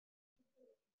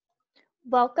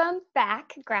Welcome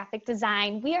back, graphic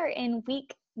design. We are in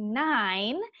week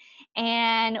 9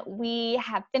 and we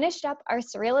have finished up our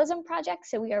surrealism project,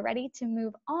 so we are ready to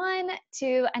move on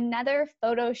to another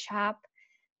Photoshop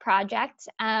project.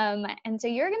 And so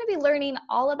you're going to be learning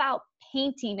all about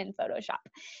painting in Photoshop.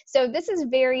 So this is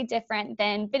very different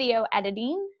than video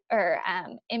editing or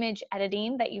image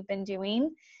editing that you've been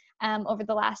doing over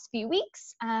the last few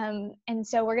weeks. And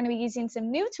so we're going to be using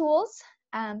some new tools,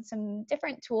 some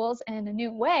different tools in a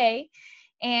new way,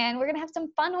 and we're going to have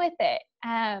some fun with it.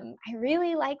 I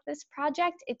really like this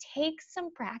project. It takes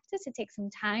some practice, it takes some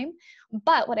time,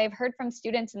 but what I've heard from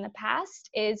students in the past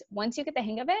is once you get the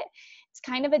hang of it, it's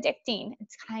kind of addicting.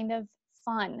 It's kind of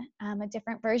fun, a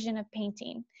different version of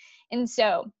painting. And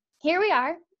so here we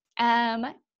are.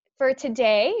 For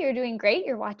today, you're doing great.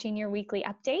 You're watching your weekly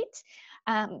update.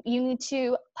 You need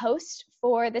to post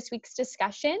for this week's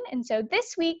discussion. And so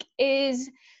this week is,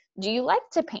 do you like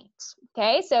to paint?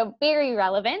 Okay, so very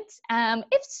relevant.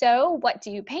 If so, what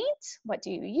do you paint? What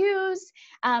do you use?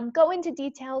 Go into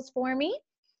details for me.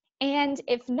 And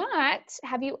if not,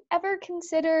 have you ever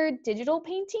considered digital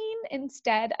painting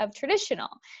instead of traditional?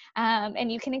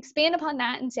 And you can expand upon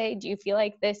that and say, do you feel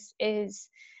like this is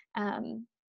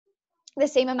the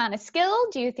same amount of skill?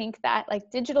 Do you think that like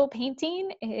digital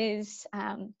painting is,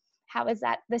 how is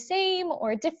that the same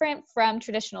or different from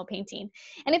traditional painting?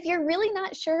 And if you're really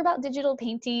not sure about digital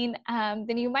painting,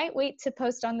 then you might wait to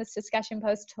post on this discussion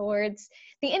post towards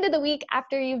the end of the week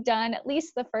after you've done at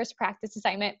least the first practice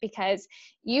assignment, because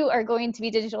you are going to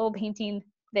be digital painting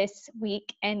this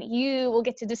week and you will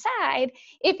get to decide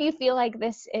if you feel like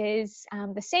this is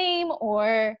the same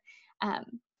or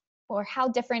how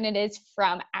different it is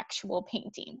from actual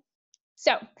painting.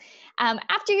 So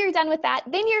after you're done with that,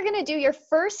 then you're going to do your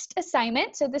first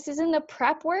assignment. So this is in the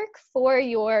prep work for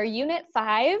your Unit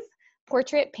 5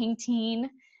 portrait painting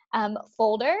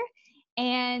folder.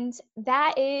 And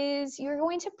that is, you're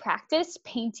going to practice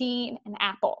painting an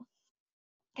apple.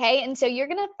 Okay, and so you're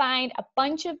going to find a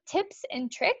bunch of tips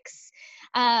and tricks.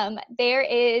 There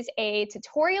is a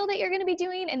tutorial that you're going to be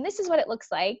doing, and this is what it looks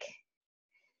like.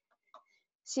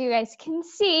 So you guys can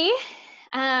see,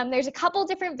 there's a couple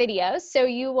different videos. So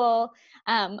you will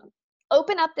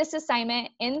open up this assignment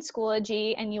in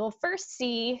Schoology and you will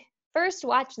first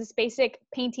watch this basic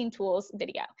painting tools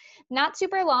video. Not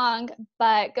super long,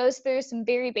 but goes through some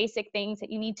very basic things that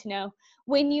you need to know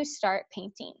when you start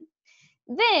painting.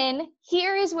 Then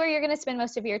here is where you're going to spend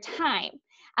most of your time.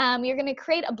 You're going to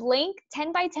create a blank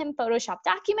 10 by 10 Photoshop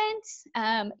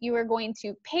document. You are going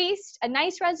to paste a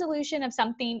nice resolution of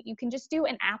something. You can just do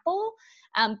an apple.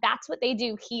 That's what they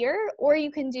do here. Or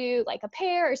you can do like a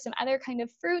pear or some other kind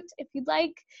of fruit if you'd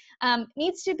like.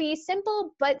 Needs to be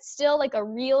simple, but still like a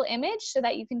real image so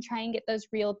that you can try and get those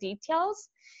real details.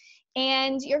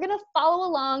 And you're going to follow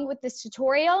along with this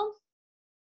tutorial.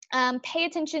 Pay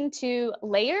attention to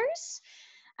layers.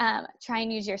 Try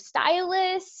and use your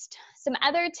stylist. Some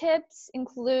other tips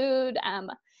include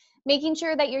making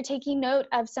sure that you're taking note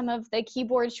of some of the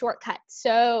keyboard shortcuts.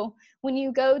 So when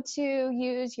you go to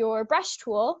use your brush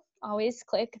tool, always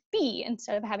click B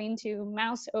instead of having to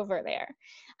mouse over there.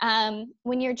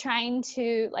 When you're trying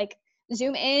to like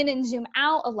zoom in and zoom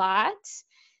out a lot,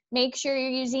 make sure you're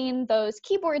using those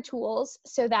keyboard tools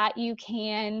so that you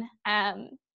can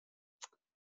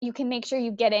make sure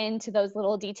you get into those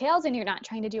little details and you're not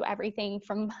trying to do everything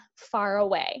from far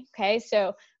away, okay?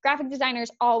 So graphic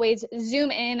designers always zoom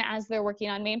in as they're working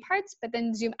on main parts, but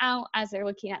then zoom out as they're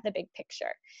looking at the big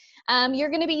picture.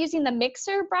 You're gonna be using the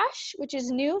mixer brush, which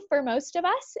is new for most of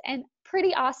us and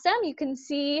pretty awesome. You can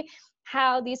see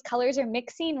how these colors are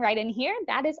mixing right in here.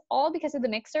 That is all because of the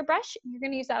mixer brush. You're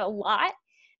gonna use that a lot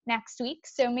next week,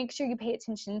 so make sure you pay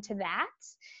attention to that.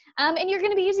 And you're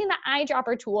gonna be using the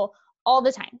eyedropper tool all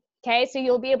the time, okay? So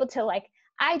you'll be able to like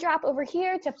eyedrop over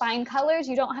here to find colors.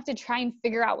 You don't have to try and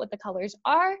figure out what the colors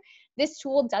are. This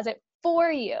tool does it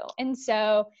for you. And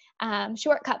so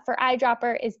shortcut for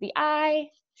eyedropper is the I,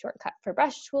 shortcut for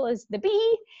brush tool is the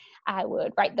B. I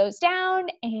would write those down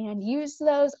and use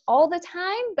those all the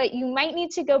time, but you might need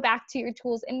to go back to your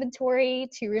tools inventory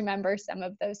to remember some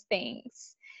of those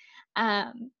things.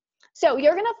 So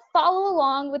you're gonna follow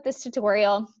along with this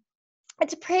tutorial.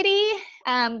 It's pretty,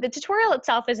 the tutorial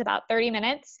itself is about 30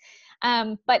 minutes,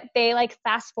 but they like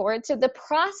fast forward. So the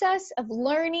process of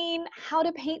learning how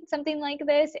to paint something like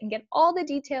this and get all the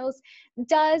details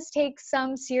does take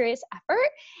some serious effort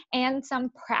and some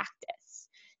practice.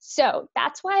 So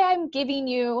that's why I'm giving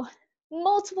you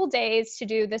multiple days to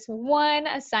do this one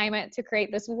assignment to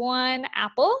create this one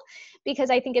apple,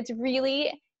 because I think it's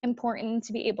really important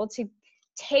to be able to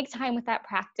take time with that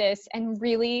practice and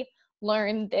really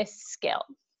learn this skill.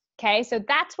 Okay, so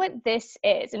that's what this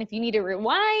is. And if you need to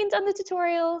rewind on the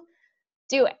tutorial,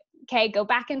 do it. Okay, go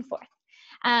back and forth.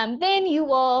 Then you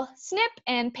will snip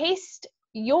and paste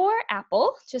your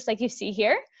apple, just like you see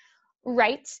here,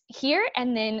 right here,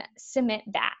 and then submit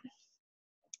that.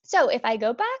 So if I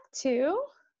go back to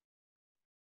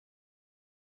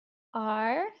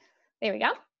there we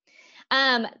go.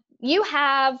 You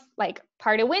have like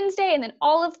part of Wednesday and then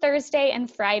all of Thursday and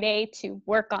Friday to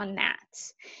work on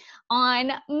that.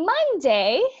 On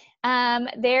Monday,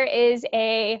 there is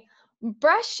a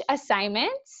brush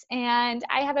assignment, and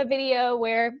I have a video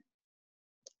where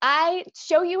I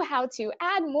show you how to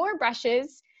add more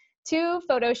brushes to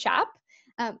Photoshop.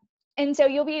 And so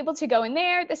you'll be able to go in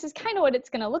there. This is kind of what it's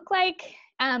going to look like,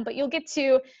 but you'll get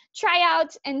to try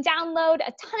out and download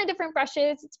a ton of different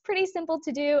brushes. It's pretty simple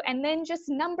to do, and then just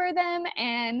number them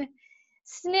and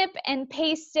snip and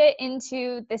paste it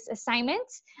into this assignment.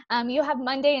 You'll have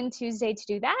Monday and Tuesday to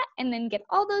do that, and then get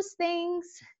all those things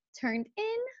turned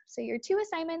in. So your 2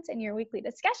 assignments and your weekly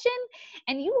discussion,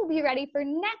 and you will be ready for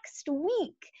next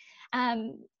week.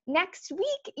 Next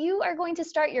week, you are going to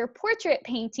start your portrait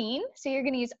painting. So you're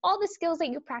going to use all the skills that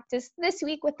you practiced this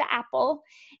week with the apple,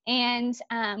 and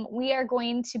we are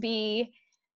going to be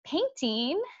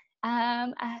painting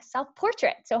a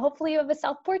self-portrait. So hopefully you have a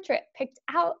self-portrait picked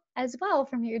out as well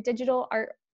from your digital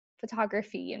art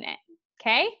photography unit,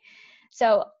 okay?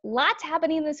 So lots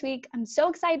happening this week. I'm so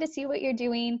excited to see what you're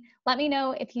doing. Let me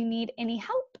know if you need any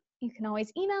help. You can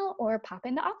always email or pop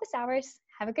into office hours.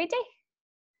 Have a great day.